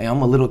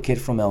 I'm a little kid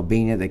from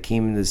Albania that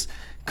came in this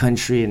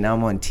country, and now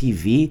I'm on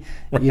TV.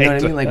 You know what I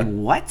mean? Like,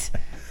 what?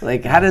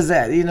 Like, how does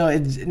that?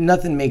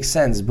 Nothing makes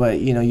sense.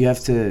 But you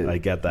have to. I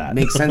get that.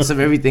 Make sense of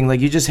everything.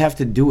 Like, you just have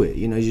to do it.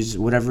 You just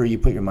whatever you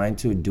put your mind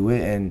to, do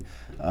it. And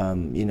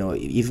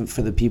even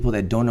for the people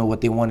that don't know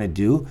what they want to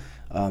do.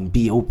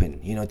 Be open,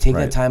 take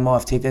that time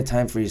off, take that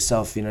time for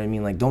yourself, you know what I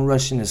mean? Like, don't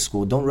rush into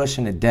school, don't rush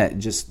into debt,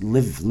 just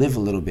live a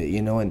little bit,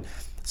 and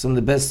some of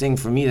the best thing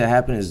for me that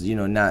happened is,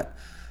 not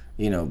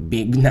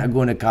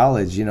going to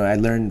college, I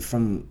learned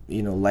from,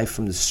 life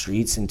from the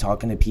streets and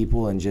talking to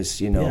people and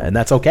just, and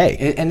that's okay.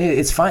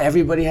 It's fine.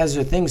 Everybody has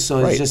their thing.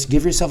 So it's just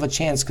give yourself a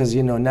chance, because,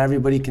 not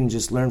everybody can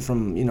just learn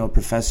from, a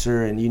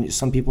professor, and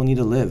some people need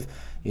to live.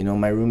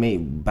 My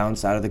roommate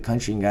bounced out of the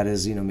country and got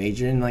his,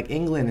 major in like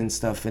England and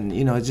stuff. And,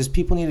 it's just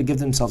people need to give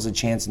themselves a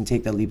chance and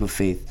take that leap of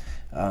faith.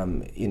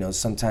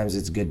 Sometimes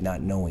it's good not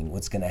knowing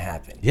what's going to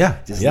happen. Yeah.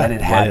 Just let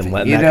it happen.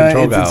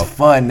 It's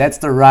fun. That's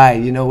the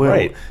ride.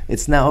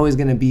 It's not always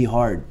going to be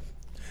hard.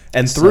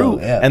 And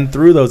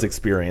through those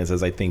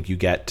experiences, I think you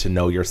get to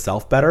know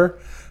yourself better,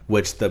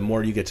 which the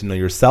more you get to know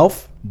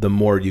yourself, the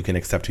more you can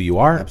accept who you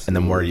are. Absolutely. And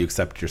the more you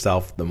accept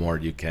yourself, the more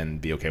you can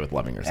be okay with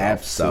loving yourself.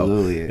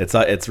 Absolutely.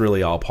 So it's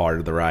really all part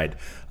of the ride.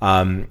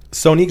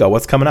 So Nico,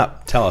 what's coming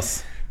up? Tell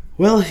us.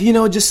 Well,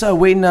 just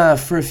waiting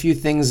for a few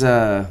things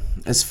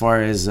as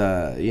far as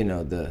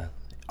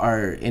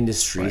our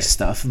industry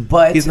stuff,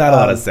 but he's not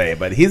allowed to say.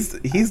 But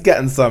he's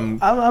getting some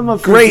I'm a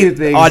great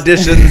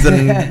auditions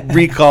and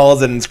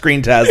recalls and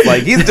screen tests.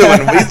 Like, he's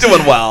doing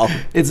well.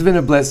 It's been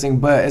a blessing.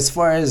 But as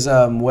far as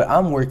what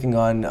I'm working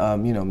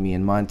on, me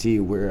and Monty,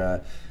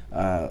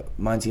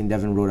 Monty and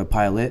Devin wrote a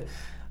pilot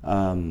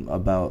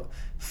about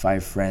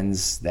 5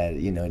 friends that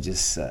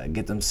just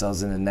get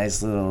themselves in a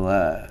nice little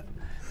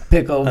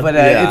pickle. But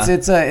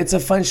it's a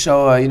fun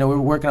show. We're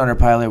working on our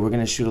pilot. We're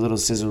gonna shoot a little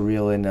sizzle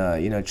reel and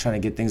trying to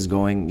get things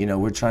going.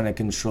 We're trying to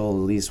control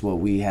at least what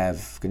we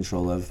have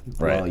control of.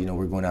 Right. Well,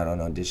 we're going out on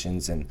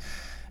auditions and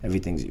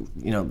everything's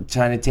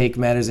trying to take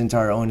matters into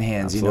our own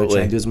hands. Absolutely.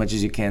 Trying to do as much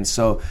as you can.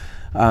 So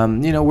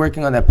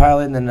working on that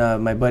pilot, and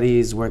then my buddy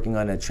is working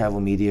on a travel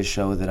media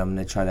show that I'm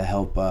gonna try to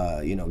help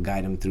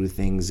guide him through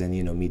things and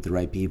meet the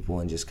right people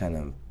and just kind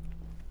of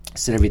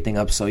set everything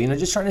up. So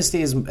just trying to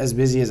stay as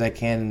busy as I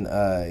can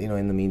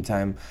in the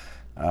meantime,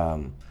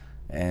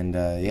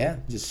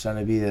 just trying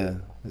to be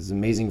this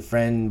amazing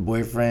friend,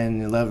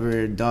 boyfriend,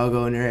 lover, dog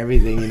owner,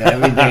 everything,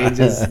 every day.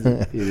 Just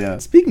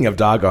Speaking of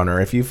dog owner,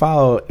 if you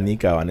follow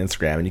Nico on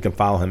Instagram, and you can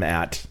follow him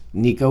at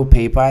Nico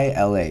Pepaj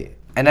LA,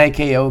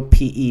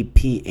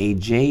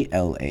 NIKOPEPAJ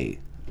LA.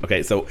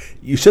 Okay, so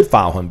you should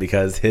follow him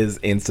because his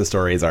Insta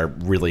stories are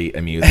really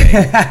amusing.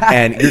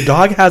 And your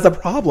dog has a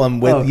problem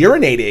with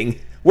urinating.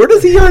 Where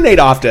does he urinate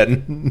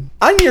often?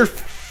 On your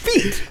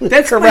feet.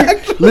 That's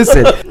correct.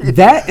 Listen,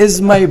 that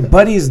is my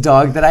buddy's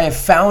dog that I have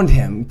found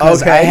him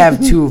because I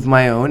have 2 of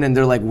my own, and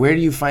they're like, "Where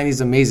do you find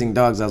these amazing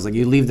dogs?" I was like,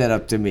 "You leave that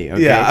up to me."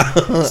 Okay? Yeah.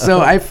 So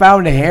I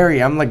found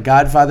Harry. I'm the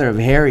godfather of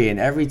Harry, and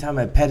every time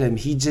I pet him,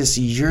 he just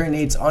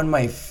urinates on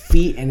my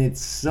feet, and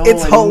it's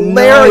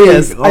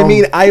hilarious. Oh. I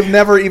mean, I've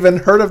never even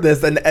heard of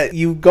this, and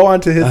you go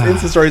onto his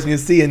Insta stories and you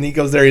see, and he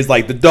goes there. He's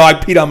like, "The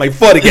dog peed on my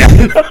foot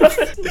again."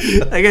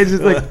 Like I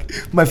just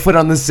my foot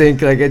on the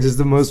sink. Like I just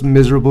the most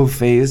miserable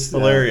face.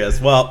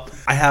 Hilarious. Well,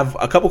 I have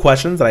a couple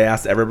questions that I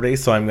asked everybody,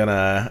 so I'm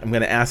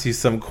gonna ask you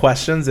some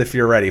questions if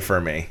you're ready for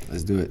me.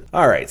 Let's do it.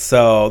 All right.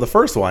 So the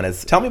first one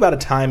is, tell me about a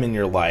time in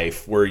your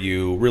life where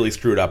you really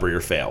screwed up or you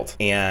failed,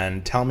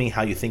 and tell me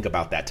how you think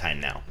about that time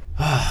now.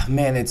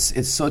 Man,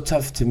 it's so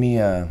tough to me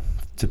to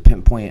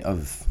pinpoint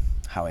of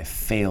how I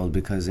failed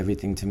because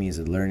everything to me is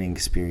a learning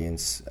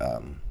experience.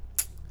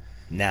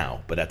 Now,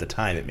 but at the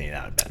time it may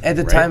not have been. At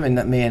the time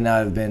it may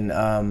not have been.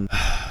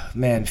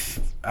 Man,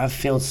 I've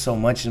failed so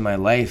much in my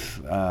life.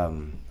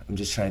 I'm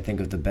just trying to think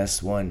of the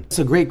best one. It's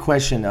a great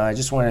question. I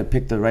just wanted to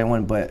pick the right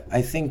one, but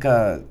I think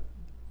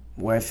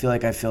where I feel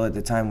like I failed at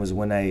the time was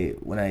when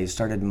I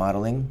started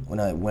modeling, when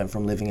I went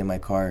from living in my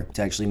car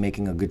to actually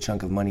making a good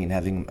chunk of money and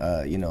having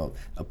a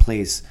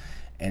place,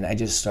 and I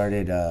just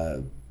started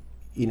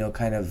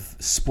kind of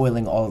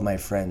spoiling all of my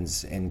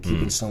friends and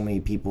keeping so many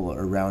people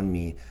around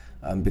me.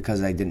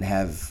 Because I didn't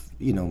have,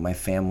 my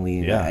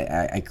family.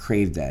 Yeah. I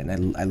craved that,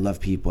 and I love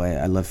people.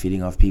 I love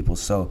feeding off people.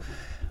 So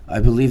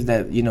I believe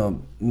that,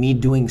 me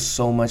doing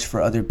so much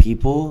for other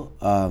people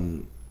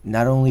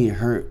not only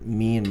hurt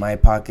me and my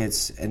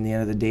pockets, at the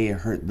end of the day, it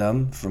hurt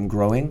them from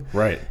growing.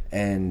 Right.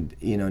 And,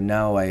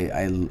 now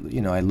I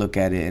look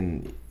at it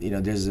and,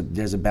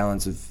 there's a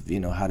balance of,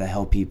 how to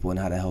help people and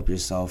how to help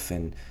yourself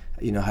and,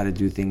 how to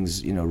do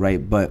things,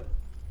 right. But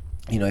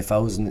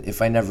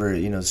if I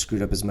never,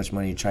 screwed up as much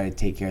money, try to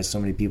take care of so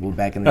many people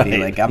back in the day,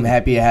 like I'm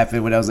happy it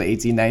happened when I was like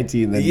 18,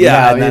 19,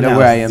 then now,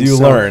 where I am. You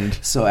learned.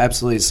 So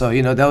absolutely. So,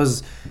 that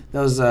was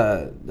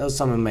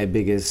some of my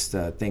biggest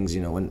things,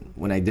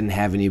 when I didn't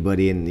have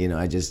anybody and,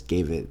 I just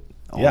gave it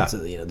all to,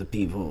 the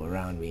people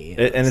around me.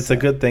 And it's a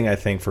good thing, I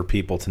think, for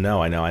people to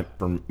know. I know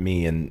for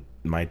me in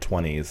my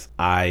 20s,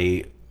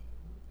 I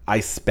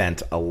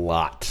spent a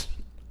lot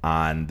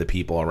on the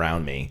people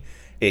around me.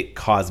 It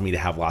caused me to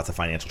have lots of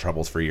financial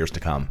troubles for years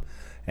to come.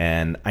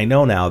 And I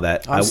know now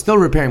that... I'm still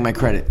repairing my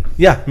credit.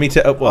 Yeah, me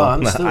too. Well,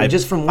 I'm still,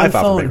 just from one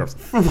phone. I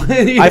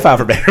filed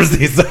for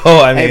bankruptcy, so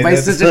I mean... Hey, my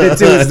sister did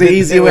too. It's the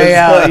easy way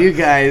out, you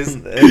guys.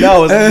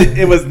 No,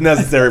 it was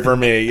necessary for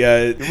me.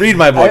 Read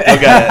my book.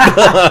 Look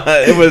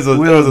at it. It was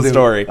a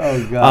story.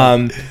 Oh,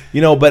 God.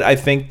 But I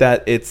think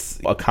that it's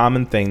a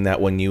common thing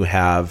that when you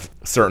have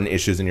certain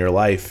issues in your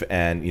life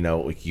and,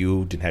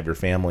 you didn't have your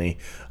family,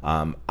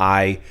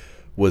 I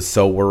was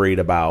so worried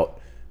about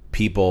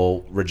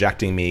people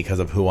rejecting me because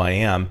of who I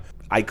am.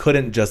 I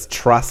couldn't just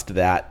trust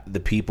that the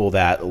people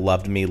that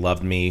loved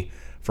me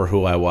for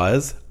who I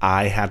was.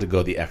 I had to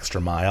go the extra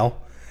mile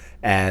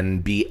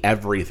and be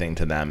everything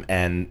to them.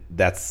 And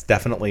that's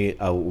definitely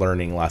a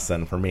learning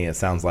lesson for me. It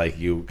sounds like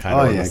you kind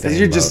of... Oh, yeah, because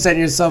you're just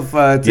setting yourself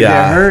to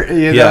get hurt.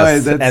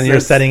 Yes. And you're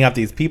setting up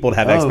these people to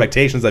have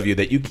expectations of you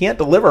that you can't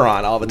deliver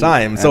on all the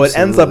time. So it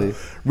ends up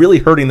really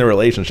hurting the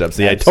relationship.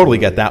 So yeah, I totally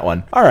get that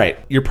one. All right,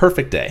 your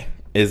perfect day.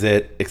 Is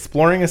it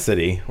exploring a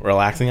city,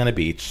 relaxing on a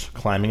beach,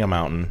 climbing a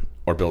mountain,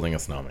 or building a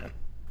snowman?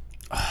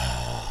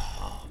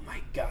 Oh, my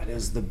God. It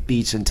was the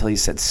beach until he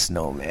said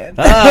snowman.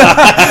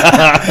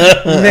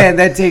 Man,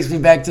 that takes me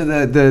back to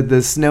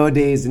the snow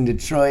days in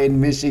Detroit,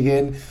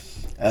 Michigan.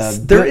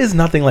 There is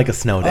nothing like a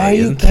snow day. Are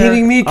you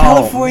kidding me?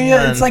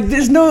 California, it's like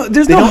there's no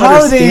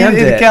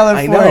holiday in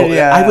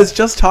California. I know. I was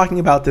just talking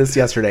about this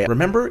yesterday.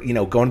 Remember,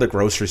 going to the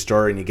grocery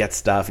store and you get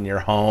stuff and you're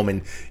home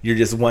and you're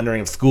just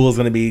wondering if school's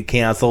going to be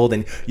canceled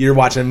and you're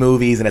watching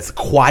movies and it's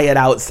quiet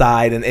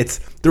outside and it's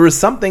there was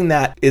something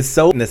that is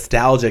so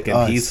nostalgic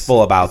and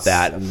peaceful about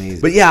that.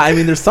 Amazing. But yeah, I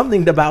mean, there's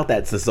something about that.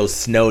 It's just those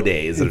snow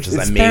days that are just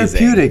amazing. It's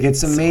therapeutic.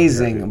 It's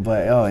amazing.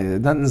 But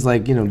nothing's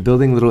like,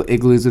 building little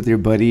igloos with your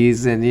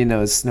buddies and,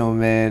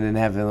 snowmen and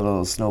having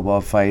little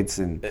snowball fights.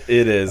 And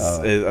it is.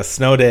 A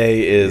snow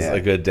day is a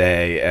good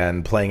day,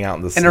 and playing out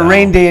in the snow. And a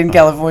rain day in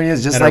California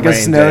is just like a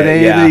snow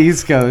day in the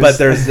East Coast. But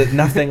there's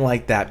nothing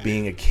like that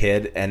being a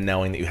kid and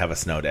knowing that you have a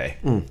snow day.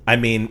 I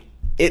mean,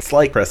 it's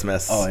like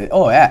Christmas.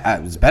 Oh, yeah.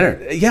 It's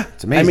better. Yeah.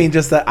 It's amazing. I mean,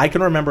 just that I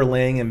can remember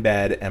laying in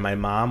bed and my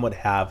mom would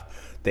have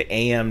the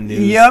AM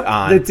news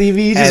on. The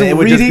TV, and it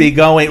would just be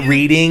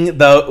reading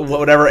the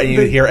whatever, and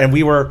you hear. And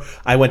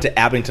I went to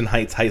Abington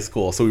Heights High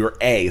School, so we were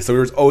A. So we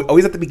were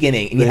always at the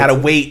beginning, and you had to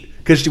wait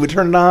because she would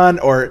turn it on,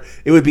 or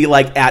it would be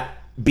like at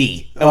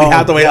B, and we'd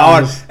have to wait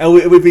on. And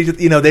it would be just,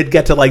 they'd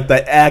get to like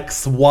the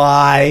X,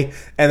 Y,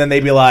 and then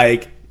they'd be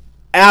like,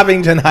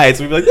 Abington Heights.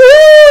 We'd be like, woo!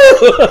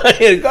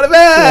 Go to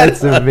bed.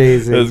 That's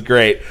amazing. It was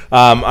great.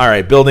 All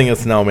right, building a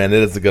snowman.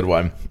 It is a good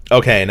one.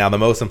 Okay, now the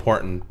most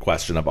important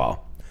question of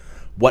all.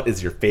 What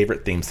is your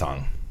favorite theme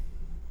song?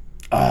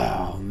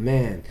 Oh,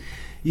 man.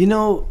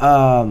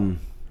 Fuego.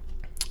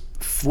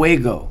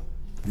 Fuego?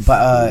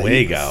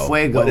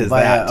 What is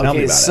that? Tell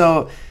me about it.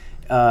 So,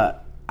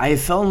 I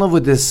fell in love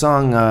with this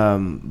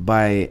song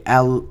by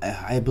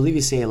I believe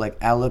you say it like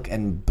Alok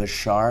and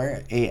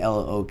Bashar,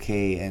 Alok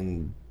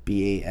and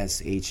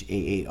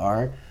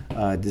Bashaar.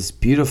 This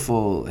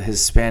beautiful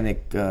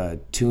Hispanic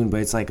tune,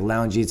 but it's like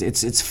loungy.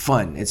 It's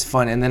fun. It's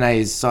fun. And then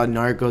I saw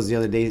Narcos the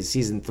other day,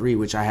 season 3,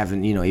 which I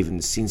haven't even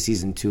seen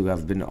season 2.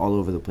 I've been all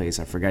over the place.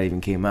 I forgot it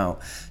even came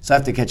out, so I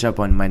have to catch up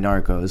on my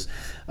Narcos.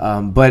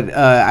 But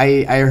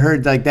I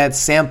heard like that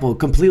sample,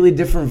 completely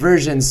different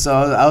version, so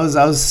I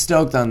was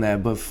stoked on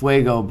that. But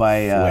Fuego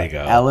by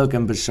Alok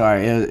and Bashar,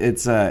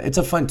 it's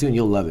a fun tune.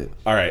 You'll love it.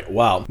 All right,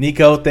 wow,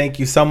 Nico, thank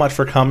you so much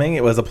for coming.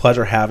 It was a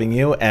pleasure having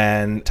you.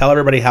 And tell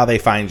everybody how they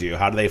find you.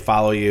 How do they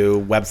follow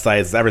you?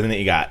 Websites, everything that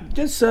you got.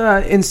 Just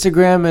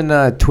Instagram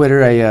and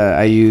Twitter.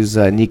 I use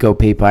Nico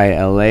Paypai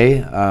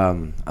LA.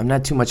 I'm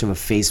not too much of a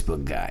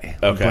Facebook guy,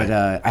 but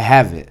I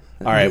have it.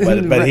 All right,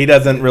 but he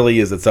doesn't really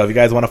use it. So if you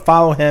guys want to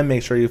follow him,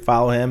 make sure you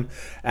follow him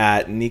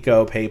at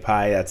Nico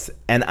Paypai. That's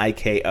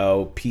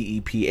NIKOPEPAJLA.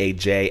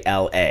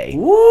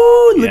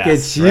 Woo! Look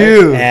at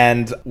you. Right?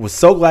 And was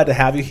so glad to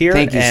have you here.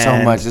 Thank you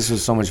so much. This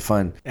was so much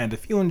fun. And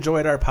if you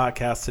enjoyed our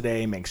podcast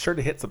today, make sure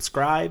to hit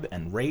subscribe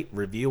and rate,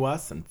 review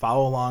us, and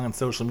follow along on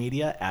social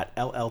media at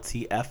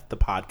LLTF the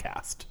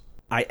podcast.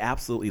 I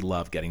absolutely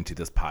love getting to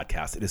this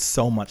podcast. It is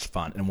so much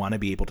fun and want to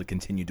be able to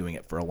continue doing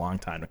it for a long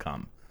time to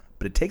come.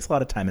 But it takes a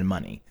lot of time and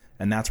money.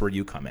 And that's where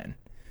you come in.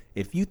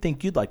 If you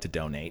think you'd like to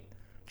donate,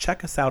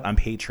 check us out on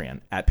Patreon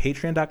at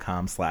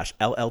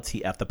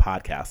patreon.com/LLTF the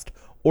podcast,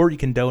 or you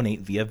can donate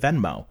via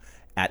Venmo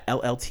at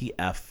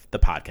LLTF the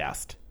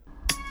podcast.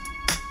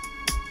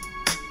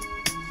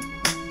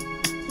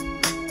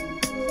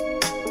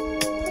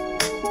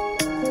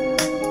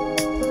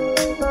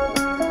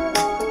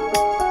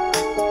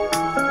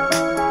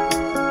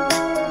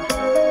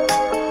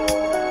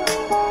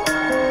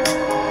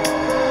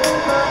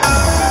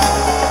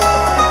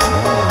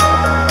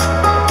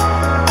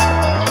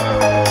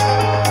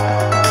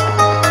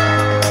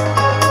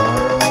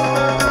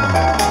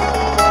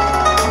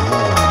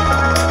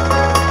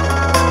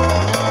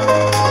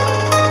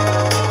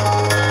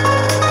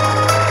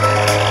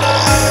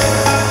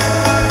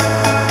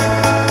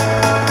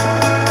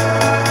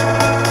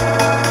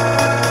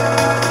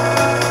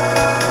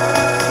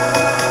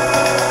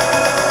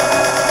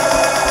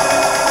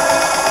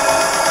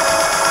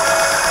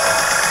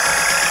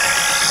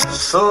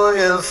 Soy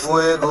el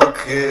fuego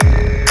que